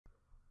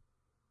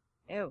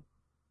Ew.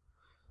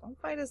 Don't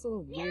fight this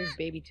little weird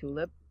baby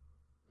tulip.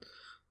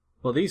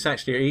 Well, these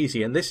actually are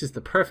easy, and this is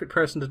the perfect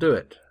person to do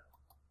it.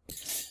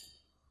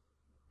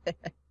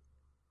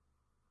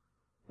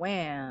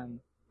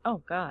 Wham.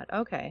 Oh, God.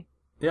 Okay.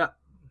 Yeah.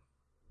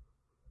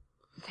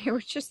 They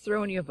were just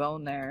throwing you a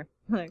bone there.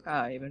 Like,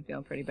 oh, you've been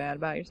feeling pretty bad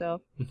about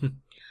yourself.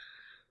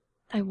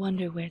 I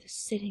wonder where the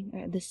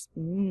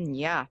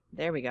yeah,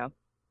 there we go.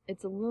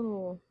 It's a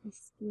little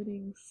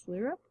splitting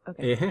slurp.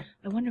 Okay. Yeah.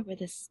 I wonder where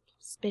this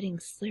spitting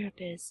slurp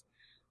is.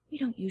 We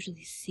don't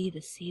usually see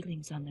the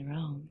seedlings on their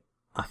own.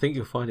 I think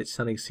you'll find it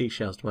selling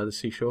seashells by the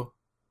seashore.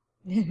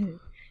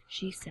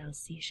 She sells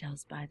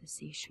seashells by the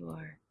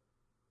seashore.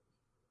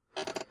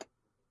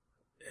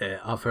 Yeah,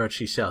 I've heard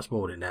she sells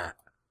more than that.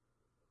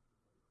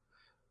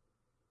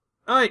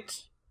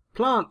 Right,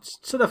 plants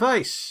to the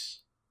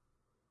face.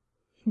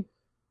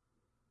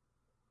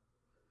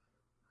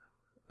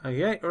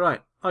 Okay,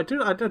 right. I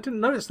didn't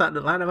notice that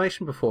little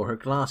animation before. Her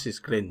glasses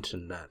glint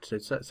and that.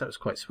 That was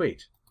quite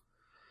sweet.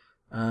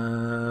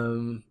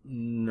 No.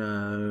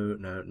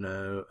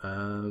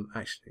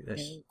 Actually,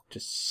 let's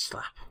just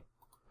slap.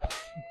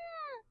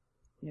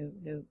 No.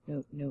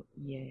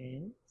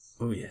 Yes.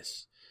 Oh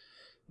yes.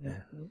 No.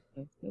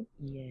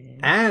 Yes.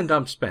 And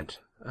I'm spent.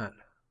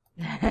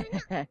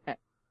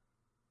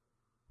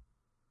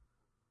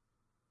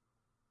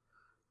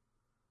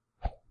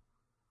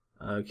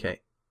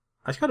 Okay.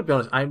 I got to be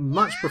honest. I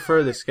much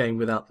prefer this game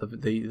without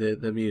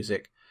the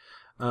music.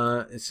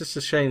 It's just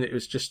a shame that it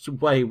was just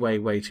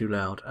way too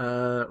loud.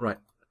 Right.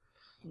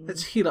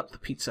 Let's heal up the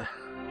pizza.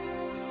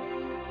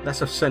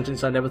 That's a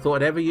sentence I never thought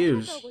I'd ever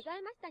use.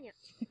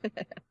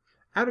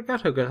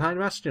 Arigato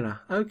gozaimashita.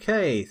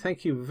 Okay,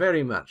 thank you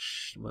very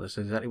much. Well, that's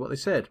exactly what they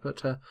said,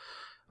 but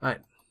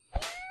right.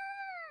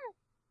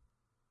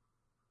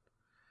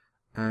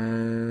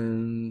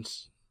 And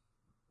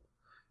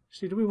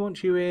see, do we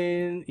want you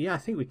in? Yeah, I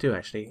think we do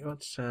actually.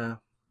 Let's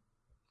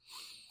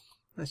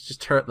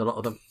just hurt a lot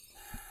of them.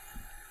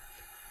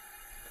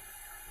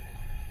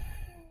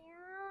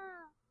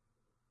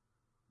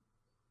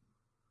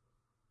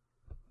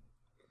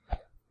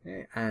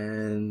 Okay,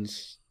 and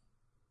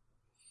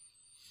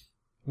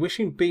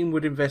wishing Beam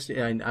would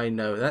investigate. I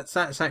know that's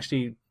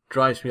actually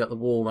drives me up the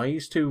wall. I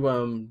used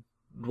to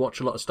watch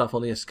a lot of stuff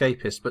on The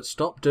Escapist, but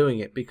stopped doing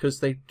it because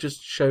they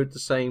just showed the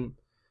same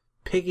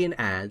pig-in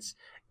ads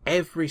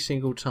every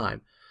single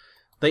time.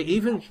 They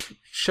even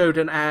showed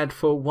an ad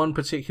for one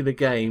particular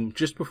game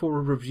just before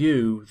a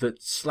review that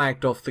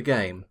slagged off the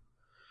game.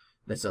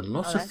 There's a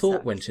lot of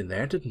thought went in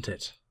there, didn't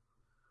it?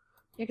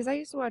 Yeah, because I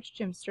used to watch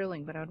Jim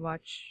Sterling, but I would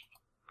watch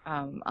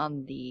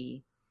on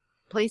the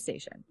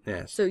PlayStation.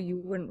 Yes. So you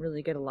wouldn't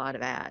really get a lot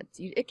of ads.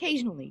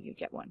 Occasionally you'd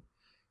get one.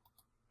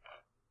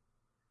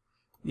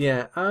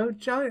 Yeah, I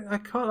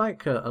quite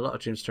like a lot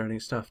of Jim Sterling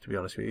stuff, to be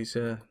honest with you. He's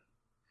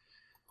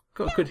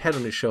got a good head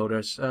on his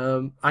shoulders.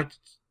 I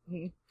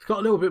got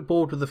a little bit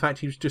bored with the fact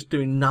he was just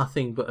doing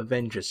nothing but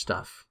Avengers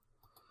stuff.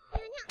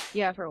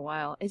 Yeah, for a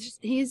while. It's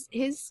just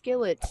his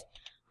skill at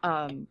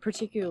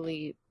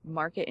particularly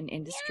market and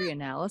industry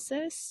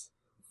analysis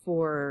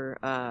for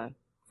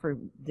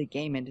the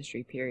game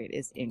industry period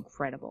is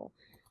incredible.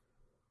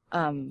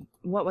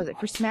 What was it?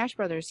 For Smash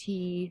Brothers,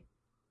 he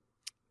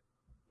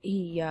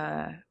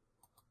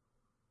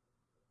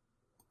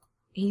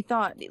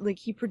thought, like,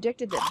 he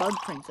predicted that Bug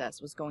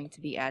Princess was going to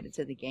be added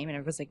to the game, and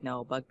everyone's like,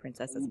 no, Bug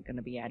Princess isn't going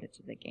to be added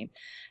to the game.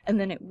 And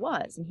then it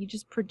was, and he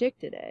just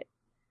predicted it.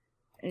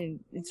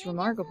 And it's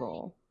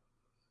remarkable.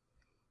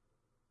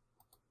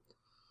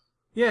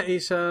 Yeah,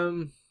 he's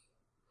done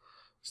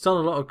a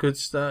lot of good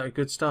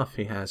stuff,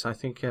 he has. I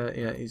think,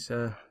 yeah, he's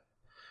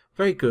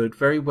very good,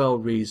 very well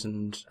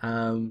reasoned,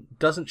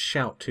 doesn't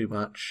shout too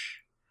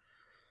much,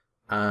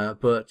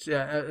 but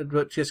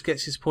just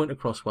gets his point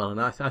across well,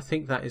 and I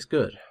think that is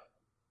good.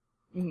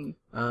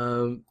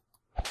 Mm-hmm.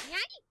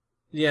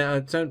 Yeah,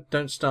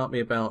 don't start me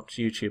about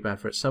YouTube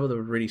adverts. Some of them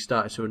have really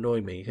started to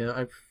annoy me. You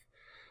know,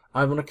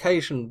 I've on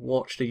occasion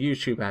watched a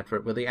YouTube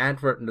advert where the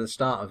advert at the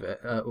start of it,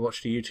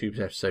 watched a YouTube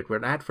episode where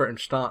an advert in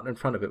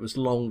front of it was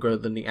longer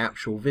than the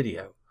actual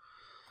video.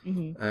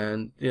 Mm-hmm.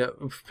 And you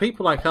know, for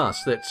people like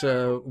us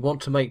that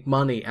want to make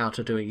money out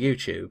of doing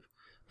YouTube,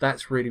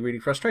 that's really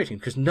frustrating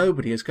because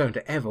nobody is going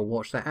to ever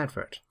watch that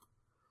advert.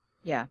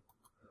 Yeah.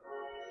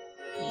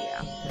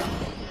 Yeah.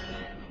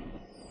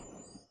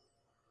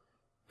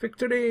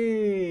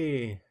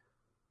 Victory!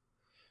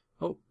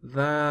 Oh,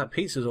 that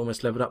pizza's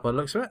almost leveled up by the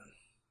looks of it.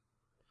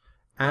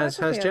 As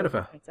has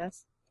Jennifer.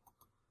 Princess.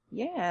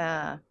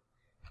 Yeah.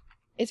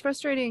 It's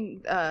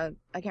frustrating. I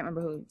can't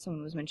remember who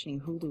someone was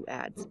mentioning Hulu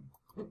ads.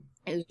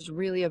 It's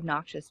really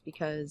obnoxious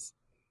because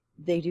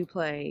they do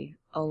play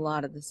a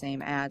lot of the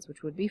same ads,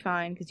 which would be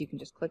fine because you can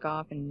just click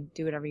off and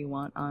do whatever you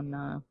want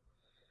on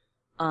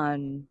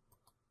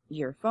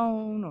your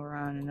phone or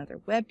on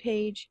another web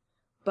page.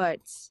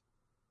 But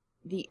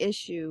the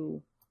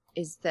issue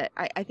is that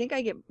I think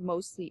I get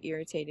mostly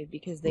irritated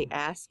because they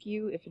ask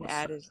you if an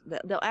ad is...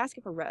 They'll ask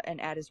if an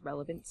ad is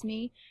relevant to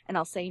me, and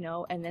I'll say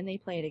no, and then they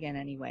play it again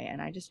anyway,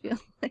 and I just feel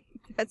like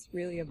That's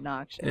really Yeah,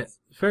 obnoxious.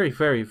 very,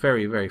 very,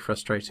 very, very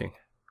frustrating.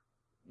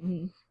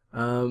 Hmm.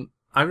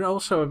 I'm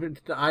also,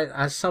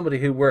 as somebody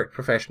who worked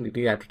professionally in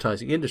the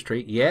advertising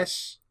industry,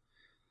 yes,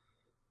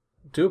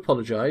 do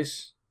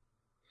apologise.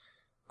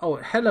 Oh,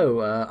 hello,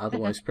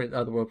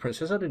 Otherworld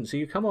Princess. I didn't see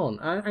you. Come on.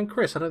 And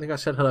Chris, I don't think I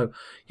said hello.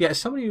 Yeah, as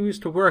somebody who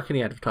used to work in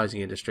the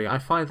advertising industry, I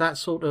find that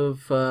sort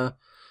of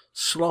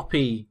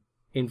sloppy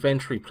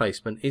inventory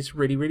placement is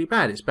really, really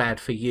bad. It's bad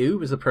for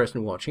you as the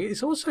person watching it.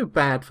 It's also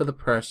bad for the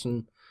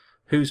person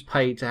who's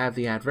paid to have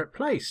the advert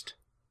placed.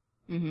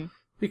 Hmm.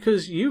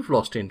 Because you've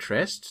lost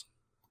interest.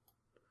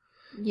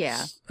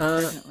 Yeah, Uh,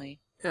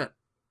 definitely. yeah.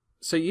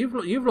 So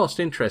you've lost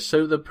interest.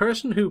 So the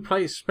person who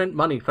spent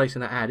money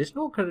placing that ad is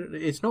not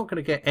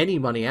gonna get any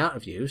money out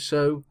of you.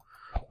 So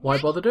why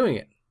bother doing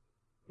it?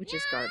 Which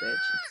is garbage.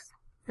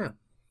 Yeah.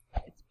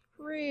 It's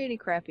pretty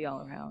crappy all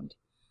around.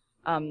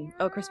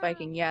 Oh, Chris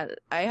Viking. Yeah,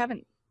 I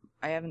haven't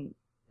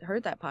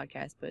heard that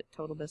podcast, but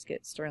Total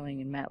Biscuit,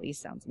 Sterling, and Matt Lees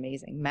sounds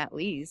amazing. Matt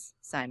Lees,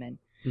 Simon,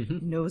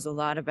 knows a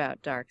lot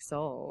about Dark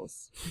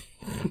Souls.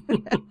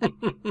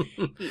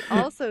 He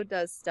also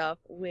does stuff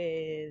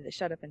with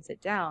Shut Up and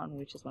Sit Down,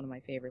 which is one of my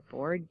favorite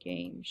board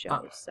game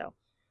shows. So,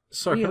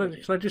 Sorry,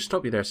 really, can I just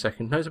stop you there a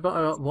second? Knows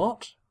about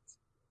what?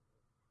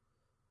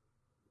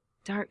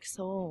 Dark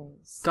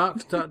Souls.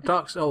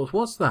 Dark Souls.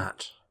 What's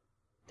that?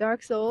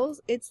 Dark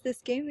Souls, it's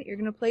this game that you're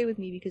going to play with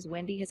me because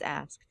Wendy has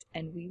asked,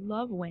 and we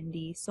love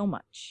Wendy so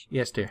much.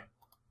 Yes, dear.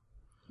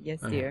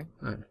 Yes, dear.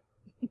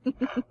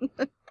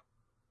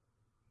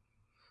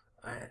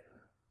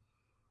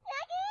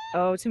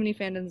 Oh, Too Many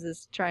Fandoms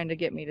is trying to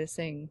get me to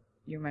sing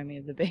You Remind Me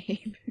of the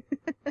Babe.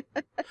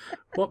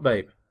 What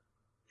babe?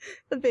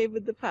 The babe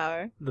with the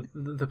power.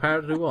 The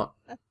power to do what?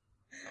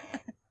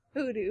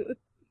 Hoodoo.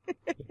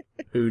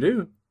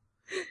 Hoodoo?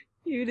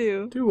 You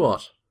do. Do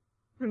what?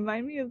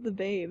 Remind me of the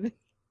babe.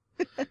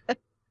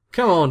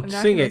 Come on,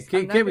 sing it.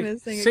 Sing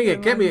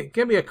it. It.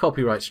 Get me a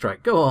copyright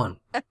strike. Go on.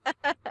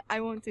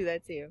 I won't do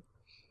that to you.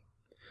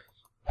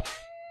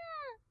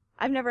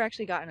 I've never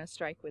actually gotten a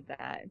strike with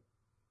that.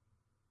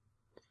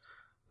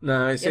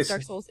 No, yes,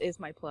 Dark Souls is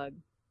my plug.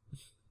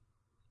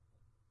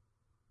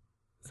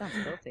 Sounds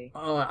filthy.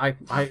 Oh, I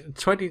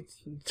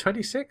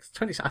 26?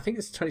 20, I think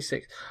it's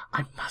 26.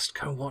 I must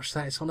go and watch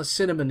that. It's on a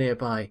cinema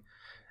nearby.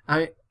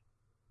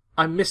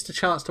 I missed a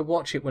chance to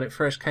watch it when it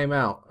first came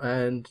out,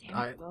 and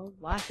Well,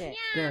 watch it.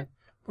 Yeah.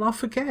 Well, I'll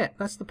forget.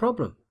 That's the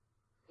problem.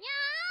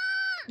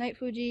 Night,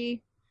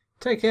 Fuji.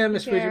 Take care,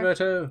 Miss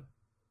Fujimoto.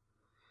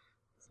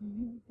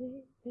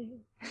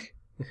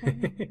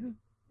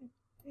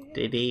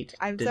 Delete.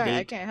 I'm sorry,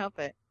 I can't help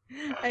it.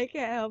 I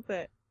can't help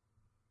it.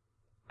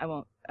 I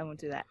won't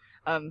do that.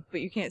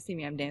 But you can't see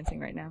me. I'm dancing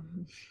right now.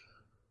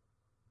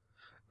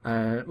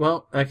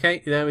 Well,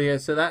 okay, there we go.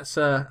 So that's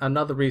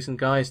another reason,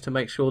 guys, to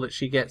make sure that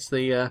she gets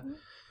the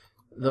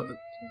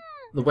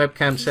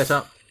webcam set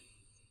up.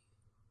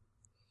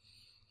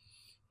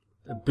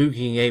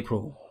 Boogieing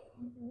April.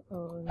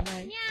 Oh,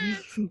 night.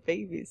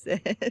 Baby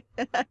said.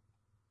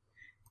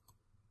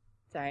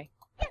 Sorry.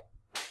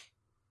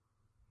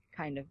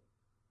 Kind of.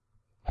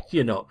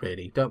 You're not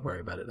really. Don't worry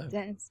about it, though.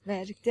 Dance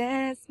magic,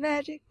 dance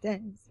magic,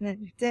 dance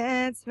magic,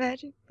 dance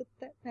magic. Put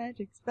that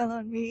magic spell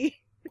on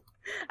me.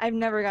 I've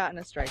never gotten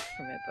a strike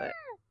from it, but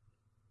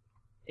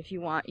if you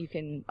want, you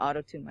can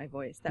auto-tune my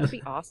voice. That would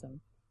be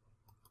awesome.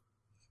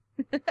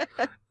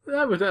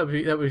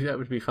 That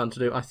would be fun to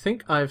do. I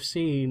think I've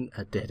seen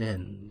a dead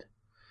end.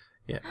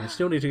 Yeah, I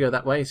still need to go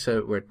that way,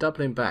 so we're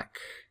doubling back.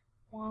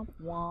 Womp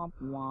womp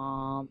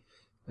womp.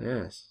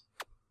 Yes.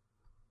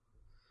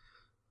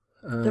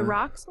 The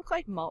rocks look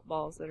like malt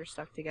balls that are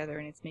stuck together,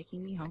 and it's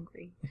making me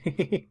hungry.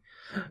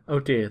 Oh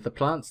dear, the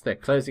plants, they're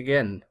closing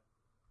in.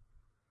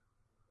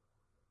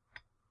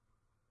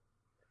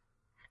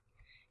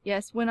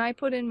 Yes, when I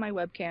put in my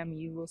webcam,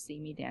 you will see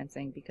me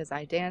dancing, because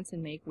I dance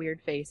and make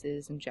weird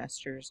faces and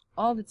gestures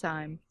all the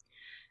time.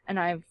 And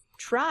I've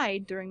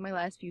tried during my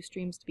last few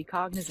streams to be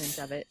cognizant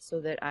of it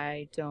so that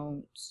I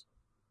don't...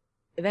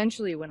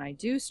 Eventually, when I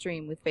do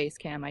stream with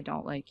Facecam, I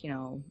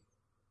don't,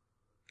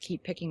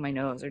 keep picking my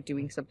nose or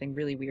doing something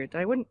really weird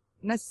that I wouldn't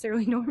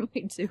necessarily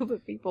normally do,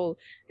 but people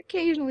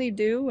occasionally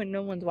do when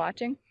no one's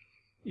watching.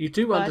 You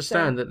do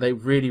understand that they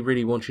really,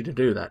 really want you to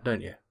do that,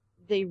 don't you?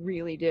 They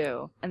really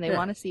do. And they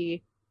want to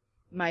see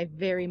my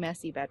very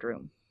messy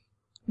bedroom.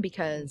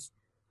 Because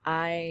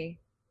I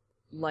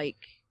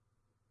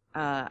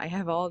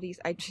have all these...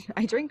 I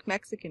drink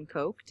Mexican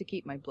Coke to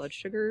keep my blood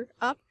sugar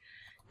up,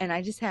 and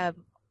I just have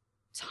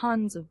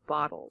tons of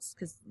bottles,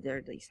 because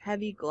they're these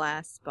heavy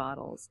glass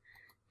bottles.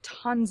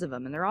 Tons of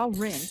them, and they're all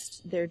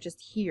rinsed. They're just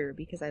here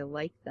because I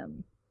like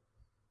them.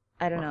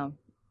 I don't know.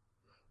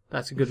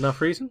 That's a good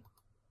enough reason?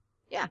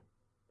 Yeah.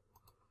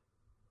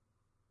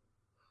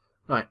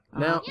 Right,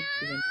 now...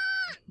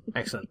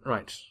 Excellent,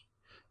 right.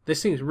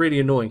 This thing's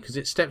really annoying because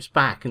it steps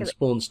back and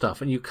spawns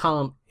stuff, and you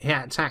can't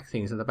attack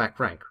things in the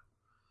back rank.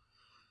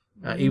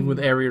 Even with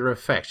area of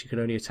effects, you can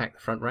only attack the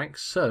front rank.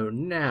 So,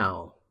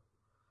 now...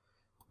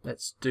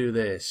 Let's do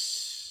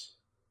this.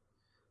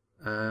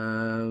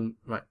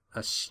 Right,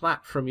 a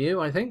slap from you,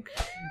 I think.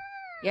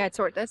 Yeah,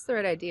 that's the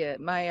right idea.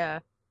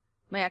 My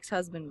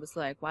ex-husband was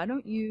like, "Why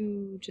don't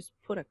you just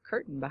put a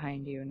curtain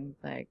behind you?" And I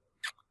was like,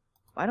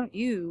 "Why don't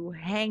you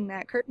hang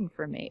that curtain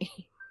for me?"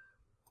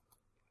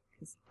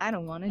 Because I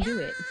don't want to do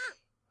it.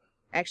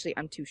 Actually,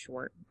 I'm too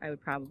short. I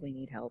would probably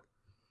need help.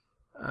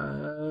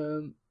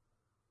 Um,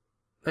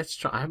 let's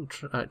try. I haven't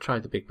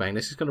tried the Big Bang.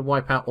 This is going to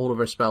wipe out all of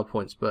our spell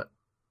points, but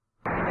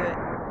You can do it.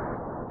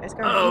 I just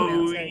got an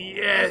email. oh Sorry.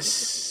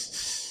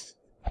 yes!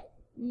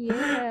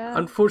 Yeah.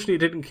 Unfortunately, it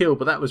didn't kill,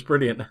 but that was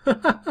brilliant.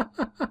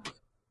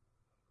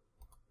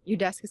 Your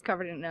desk is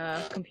covered in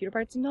computer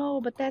parts. No,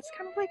 but that's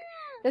kind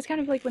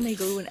of like when they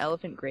go to an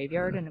elephant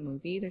graveyard in a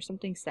movie. There's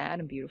something sad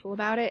and beautiful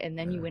about it, and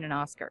then you win an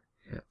Oscar.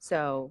 Yeah.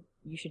 So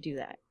you should do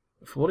that.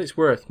 For what it's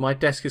worth, my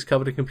desk is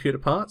covered in computer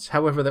parts.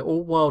 However, they're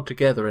all wired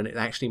together, and it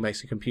actually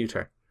makes a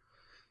computer.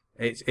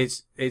 It's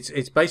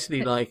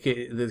basically like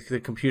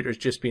the computer has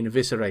just been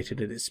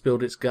eviscerated and it's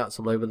spilled its guts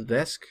all over the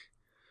desk.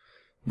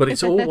 But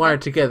it's all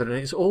wired together and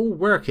it's all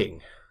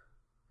working.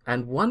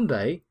 And one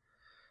day,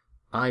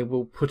 I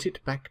will put it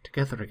back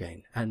together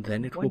again, and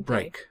then it will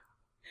break.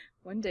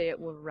 One day it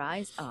will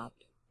rise up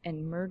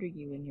and murder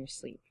you in your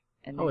sleep,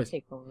 and then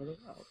take over the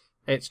world.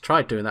 It's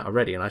tried doing that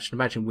already, and I should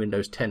imagine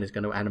Windows 10 is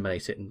going to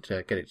animate it and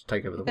get it to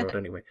take over the world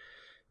anyway.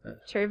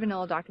 Cherry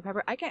vanilla Dr.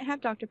 Pepper. I can't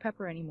have Dr.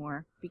 Pepper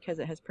anymore because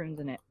it has prunes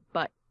in it,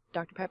 but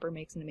Dr. Pepper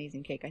makes an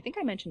amazing cake. I think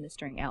I mentioned this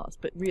during Alice,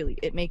 but really,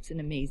 it makes an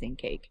amazing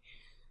cake.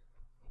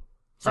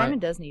 Simon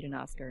does need an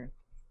Oscar.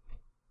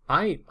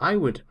 I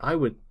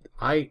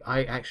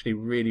actually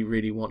really,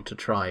 really want to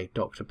try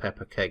Dr.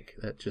 Pepper cake.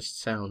 That just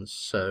sounds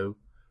so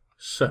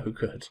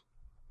good.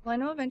 Well, I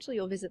know eventually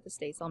you'll visit the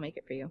States. I'll make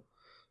it for you.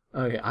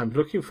 Okay, I'm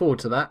looking forward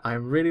to that.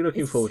 I'm really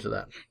looking forward to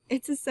that.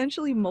 It's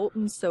essentially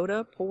molten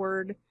soda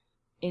poured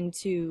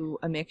into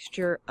a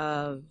mixture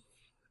of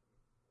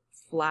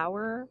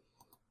flour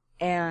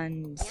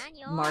and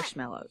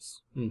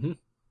marshmallows. Mm-hmm.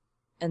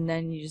 And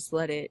then you just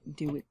let it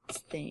do its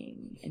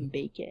thing and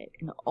bake it.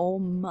 And oh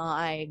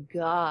my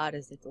god,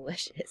 is it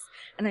delicious.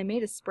 And I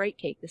made a Sprite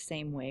cake the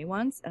same way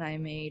once, and I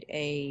made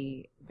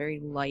a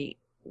very light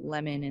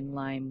lemon and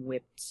lime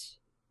whipped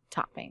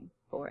topping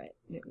for it.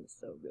 It was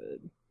so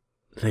good.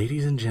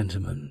 Ladies and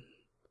gentlemen,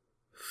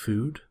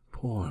 food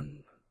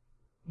porn.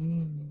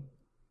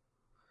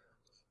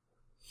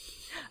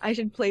 I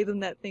should play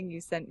them that thing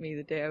you sent me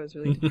the day I was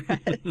really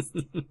depressed.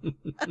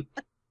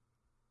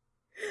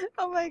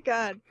 Oh my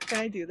god, can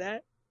I do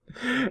that?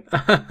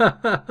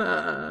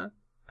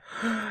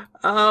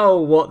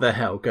 Oh, what the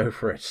hell, go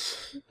for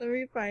it. Let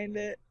me find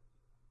it.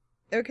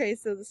 Okay,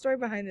 so the story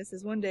behind this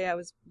is one day I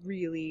was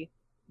really,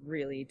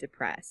 really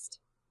depressed.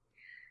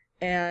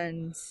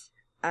 And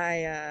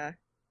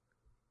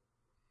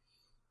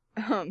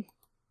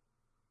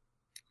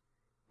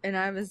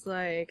I was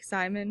like,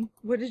 Simon,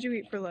 what did you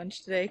eat for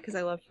lunch today? Because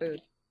I love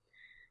food.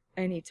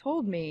 And he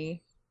told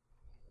me,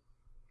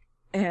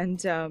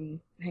 and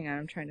hang on,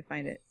 I'm trying to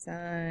find it.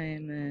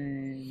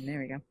 Simon, there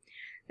we go.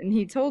 And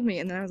he told me,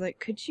 and then I was like,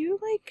 could you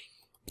like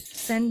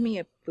send me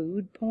a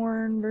food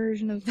porn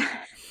version of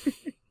that?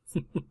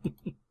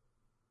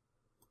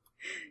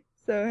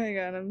 So hang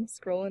on, I'm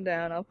scrolling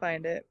down, I'll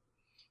find it.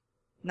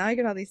 Now I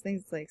get all these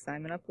things like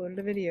Simon uploaded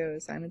a video,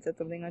 Simon said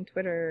something on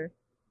Twitter.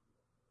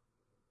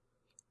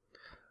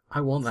 I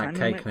want that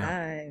cake now.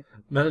 Live.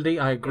 Melody,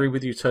 I agree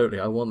with you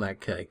totally. I want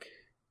that cake.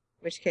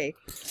 Which cake?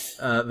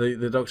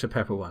 The Dr.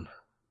 Pepper one.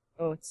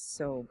 Oh, it's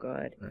so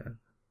good. Yeah.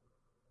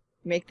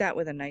 Make that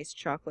with a nice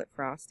chocolate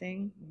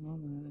frosting. Oh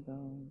my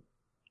god.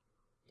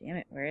 Damn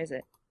it, where is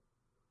it?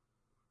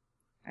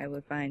 I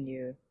will find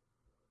you.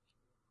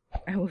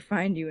 I will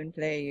find you and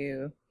play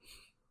you.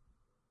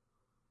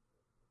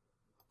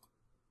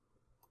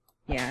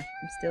 Yeah,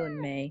 I'm still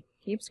in May.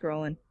 Keep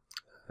scrolling.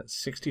 That's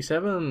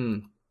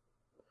 67.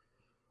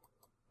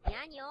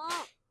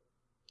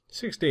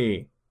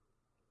 60.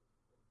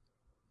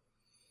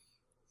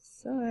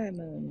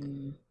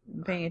 Simon.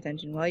 I'm paying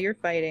attention while you're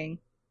fighting.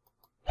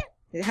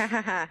 Ha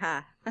ha ha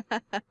ha.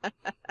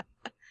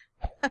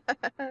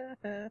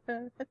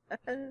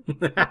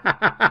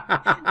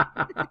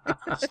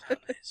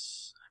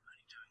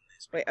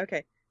 Wait,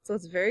 okay. So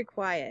it's very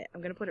quiet.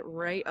 I'm gonna put it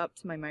right up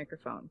to my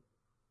microphone.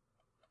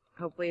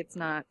 Hopefully it's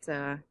not,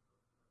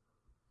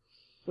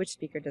 which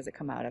speaker does it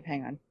come out of?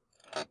 Hang on.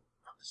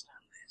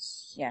 Understand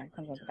this. Yeah, it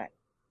comes out the back.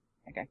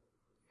 Okay.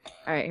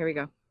 Alright, here we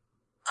go.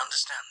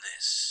 Understand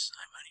this.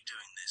 I'm only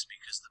doing this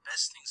because the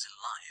best things in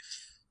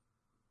life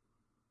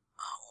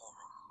are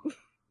oral.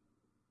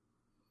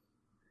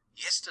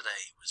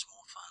 Yesterday was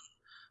more fun.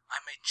 I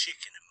made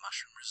chicken and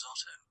mushroom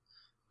risotto,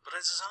 but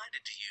I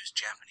decided to use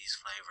Japanese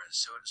flavor, and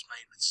so it was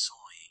made with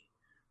soy,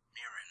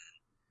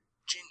 mirin,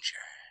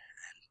 ginger,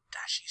 and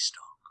dashi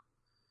stock.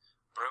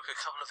 Broke a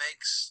couple of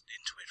eggs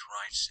into it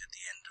right at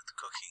the end of the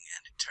cooking,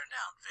 and it turned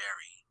out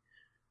very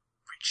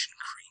rich and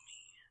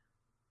creamy.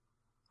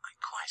 I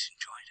quite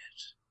enjoyed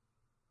it.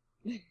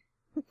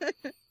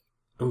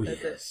 Oh,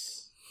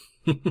 yes.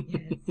 Yes.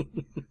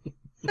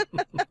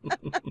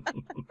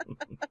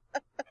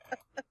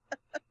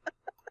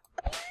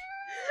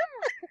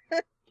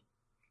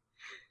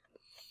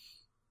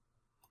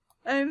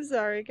 I'm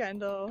sorry,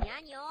 Kendall.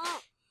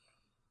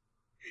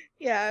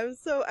 Yeah, I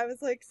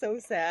was like so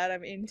sad.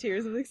 I'm in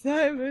tears of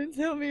excitement.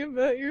 Tell me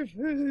about your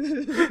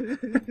food.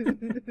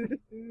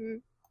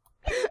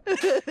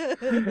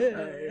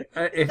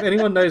 If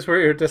anyone knows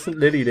where iridescent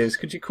Lily lives,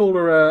 could you call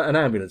her an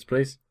ambulance,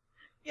 please?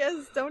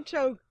 Yes, don't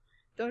choke.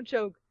 Don't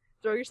choke.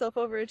 Throw yourself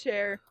over a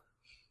chair.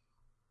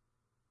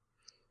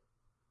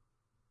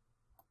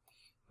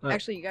 Right.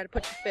 Actually, you gotta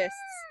put your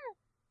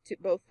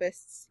both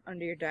fists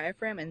under your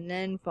diaphragm and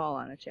then fall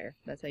on a chair.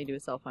 That's how you do a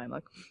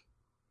self-Heimlich.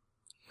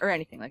 Or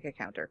anything, like a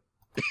counter.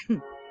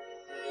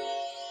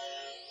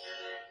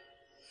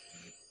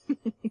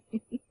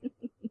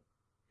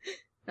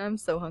 I'm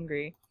so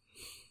hungry.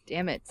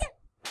 Damn it.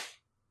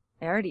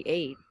 I already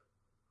ate.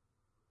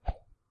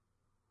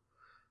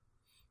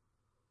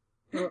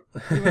 The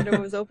window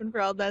was open for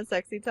all that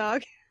sexy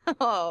talk.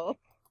 Oh.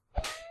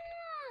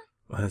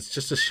 Well, it's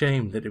just a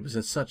shame that it was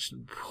in such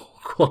poor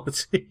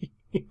quality.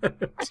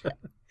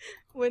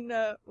 When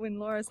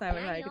Laura,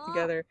 Simon, and I get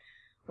together,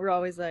 we're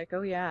always like,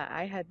 oh yeah,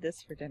 I had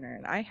this for dinner,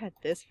 and I had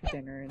this for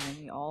dinner, and then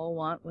we all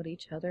want what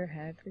each other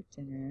had for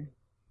dinner.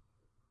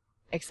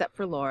 Except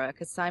for Laura,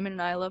 because Simon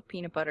and I love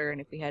peanut butter,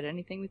 and if we had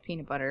anything with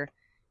peanut butter,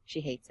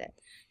 she hates it.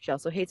 She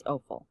also hates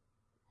offal.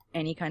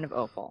 Any kind of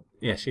offal.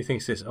 Yeah, she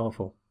thinks it's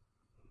awful.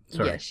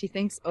 Sorry. Yeah, she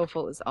thinks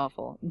offal is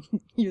awful.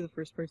 You're the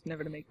first person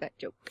ever to make that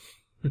joke.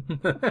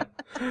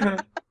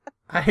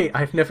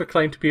 I've never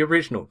claimed to be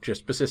original,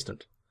 just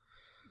persistent.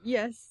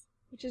 Yes,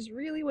 which is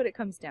really what it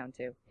comes down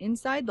to.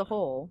 Inside the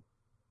hole,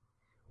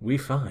 we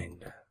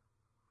find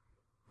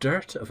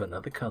dirt of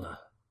another colour.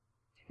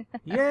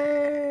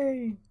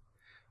 Yay!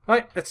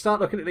 Right, let's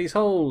start looking at these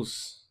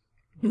holes.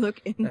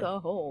 Look in the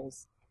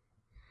holes.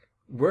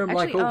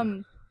 Worm-like.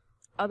 Actually,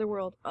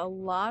 Otherworld, a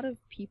lot of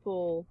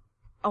people...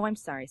 Oh, I'm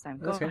sorry, Simon.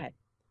 Go ahead.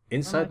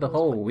 Inside the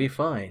hole, we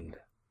find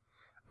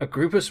a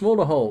group of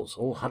smaller holes,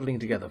 all huddling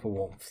together for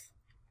warmth.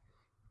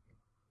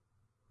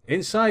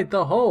 Inside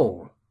the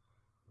hole,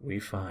 we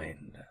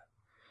find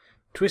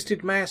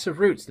twisted mass of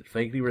roots that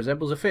vaguely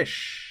resembles a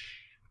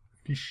fish.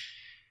 Fish.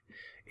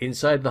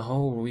 Inside the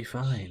hole, we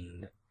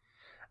find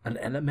an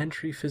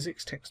elementary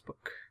physics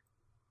textbook.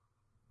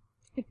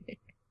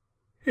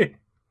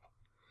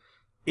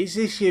 Is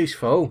this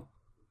useful?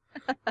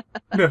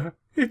 No,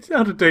 it's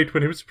out of date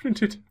when it was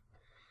printed.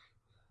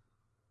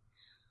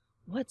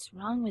 What's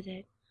wrong with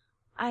it?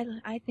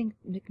 I think...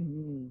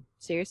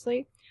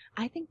 Seriously?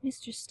 I think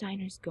Mr.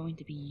 Steiner's going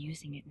to be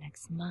using it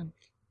next month.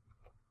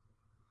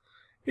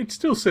 It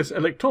still says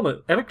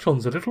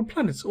electrons are little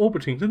planets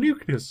orbiting the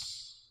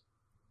nucleus.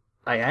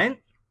 They ain't?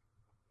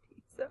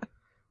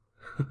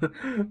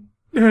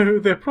 No,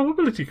 they're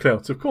probability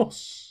clouds, of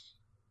course.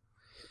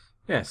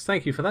 Yes,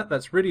 thank you for that.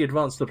 That's really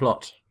advanced the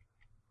plot.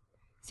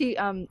 See,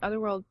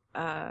 Otherworld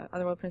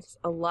Princess,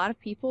 a lot of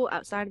people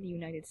outside of the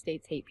United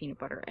States hate peanut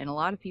butter, and a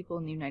lot of people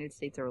in the United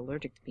States are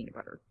allergic to peanut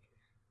butter.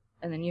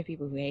 And then you have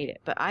people who hate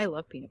it. But I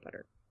love peanut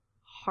butter.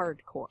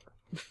 Hardcore.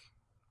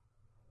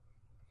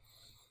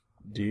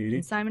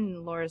 And Simon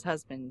and Laura's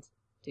husband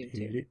do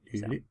too.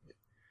 So.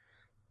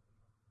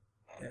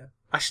 Yeah.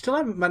 I still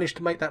haven't managed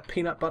to make that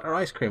peanut butter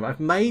ice cream. I've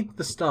brought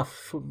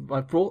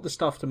the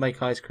stuff to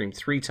make ice cream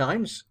 3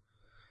 times.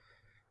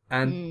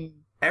 And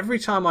every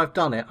time I've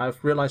done it,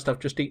 I've realised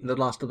I've just eaten the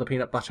last of the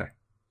peanut butter.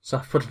 So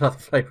I've put another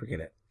flavouring in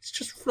it. It's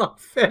just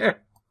not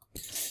fair.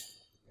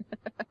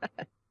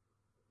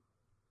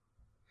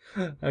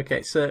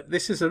 Okay, so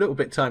this is a little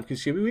bit time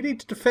consuming. We need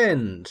to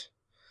defend.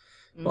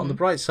 But on the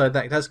bright side,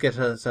 that does get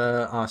us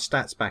our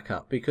stats back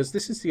up, because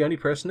this is the only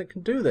person that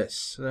can do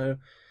this. So,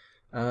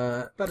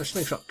 better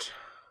slingshot.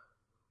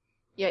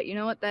 Yeah, you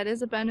know what? That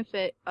is a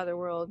benefit,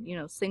 Otherworld. You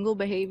know, single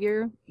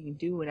behavior, you can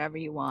do whatever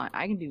you want.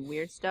 I can do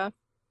weird stuff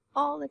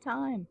all the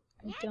time.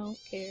 I don't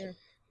care.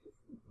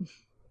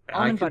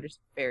 Almond butter's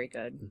very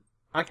good.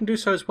 I can do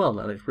so as well,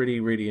 and I really,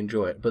 really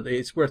enjoy it. But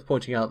it's worth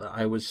pointing out that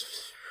I was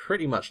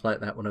pretty much like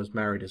that when I was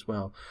married as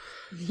well.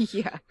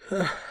 Yeah.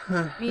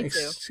 Me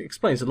too.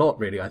 Explains a lot,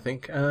 really, I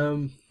think.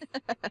 Right,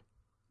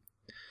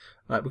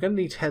 we're going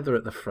to need Heather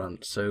at the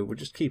front, so we'll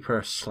just keep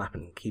her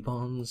slapping. Keep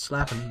on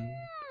slapping.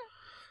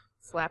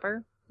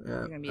 Slapper? Yeah.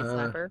 You're going to be a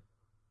slapper?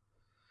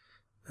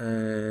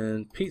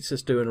 And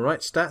Pizza's doing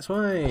right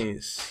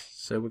stats-wise,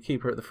 so we'll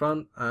keep her at the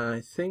front.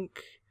 I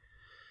think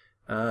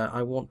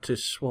I want to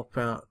swap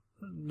out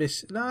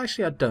Miss... No,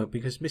 actually I don't,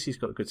 because Missy's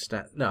got a good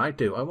stat. No, I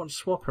do. I want to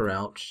swap her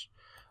out.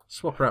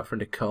 Swap her out for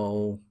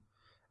Nicole,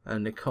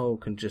 and Nicole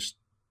can just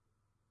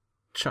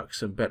chuck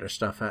some better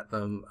stuff at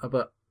them.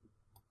 But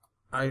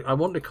I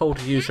want Nicole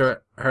to use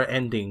her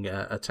ending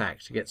attack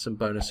to get some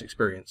bonus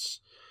experience.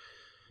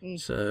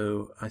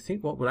 So I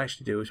think what we'll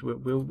actually do is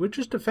we'll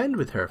just defend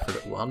with her for a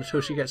little while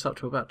until she gets up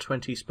to about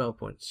 20 spell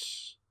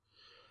points,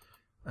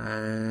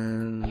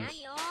 and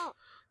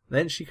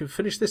then she can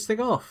finish this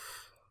thing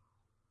off.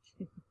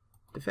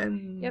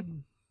 Defend. Yep.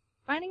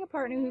 Finding a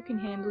partner who can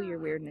handle your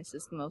weirdness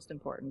is the most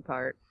important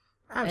part.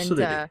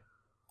 Absolutely. And,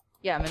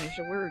 yeah, I mean,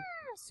 we're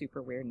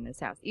super weird in this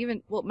house.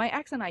 My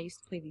ex and I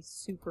used to play these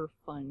super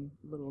fun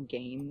little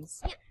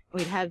games.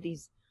 We'd have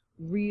these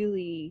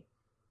really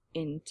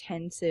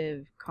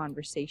intensive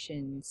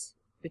conversations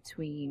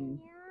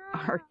between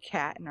our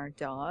cat and our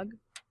dog,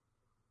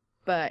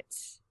 but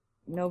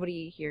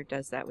nobody here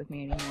does that with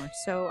me anymore,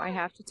 so I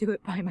have to do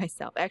it by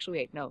myself. Actually,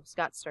 wait, no,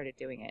 Scott started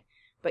doing it,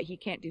 but he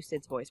can't do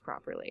Sid's voice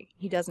properly.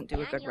 He doesn't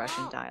do a good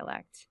Russian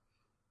dialect.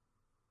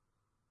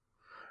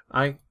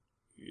 My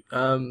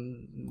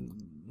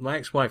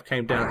ex-wife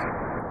came down.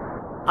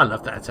 I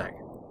love that attack.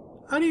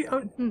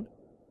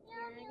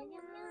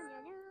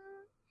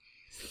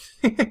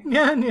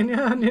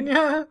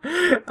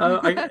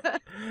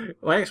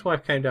 My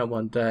ex-wife came down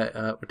one day,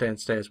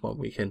 downstairs one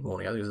weekend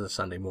morning. I think it was a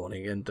Sunday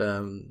morning, and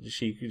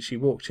she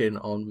walked in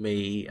on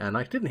me, and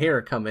I didn't hear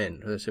her come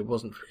in. It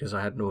wasn't because I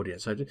had an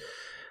audience.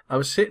 I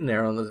was sitting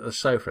there on the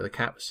sofa. The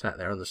cat was sat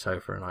there on the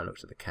sofa, and I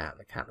looked at the cat,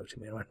 and the cat looked at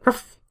me and went,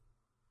 "Ruff!"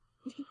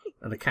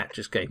 And the cat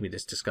just gave me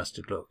this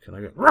disgusted look, and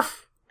I went,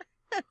 "Ruff!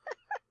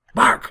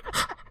 Bark!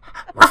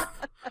 Ruff!"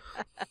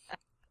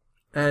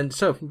 And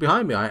so from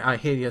behind me, I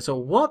hear you. So,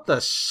 what the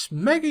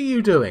smeg are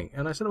you doing?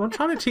 And I said, I'm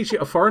trying to teach you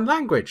a foreign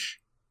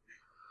language.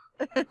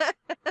 Oh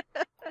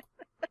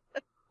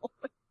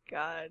my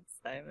God,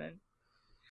 Simon.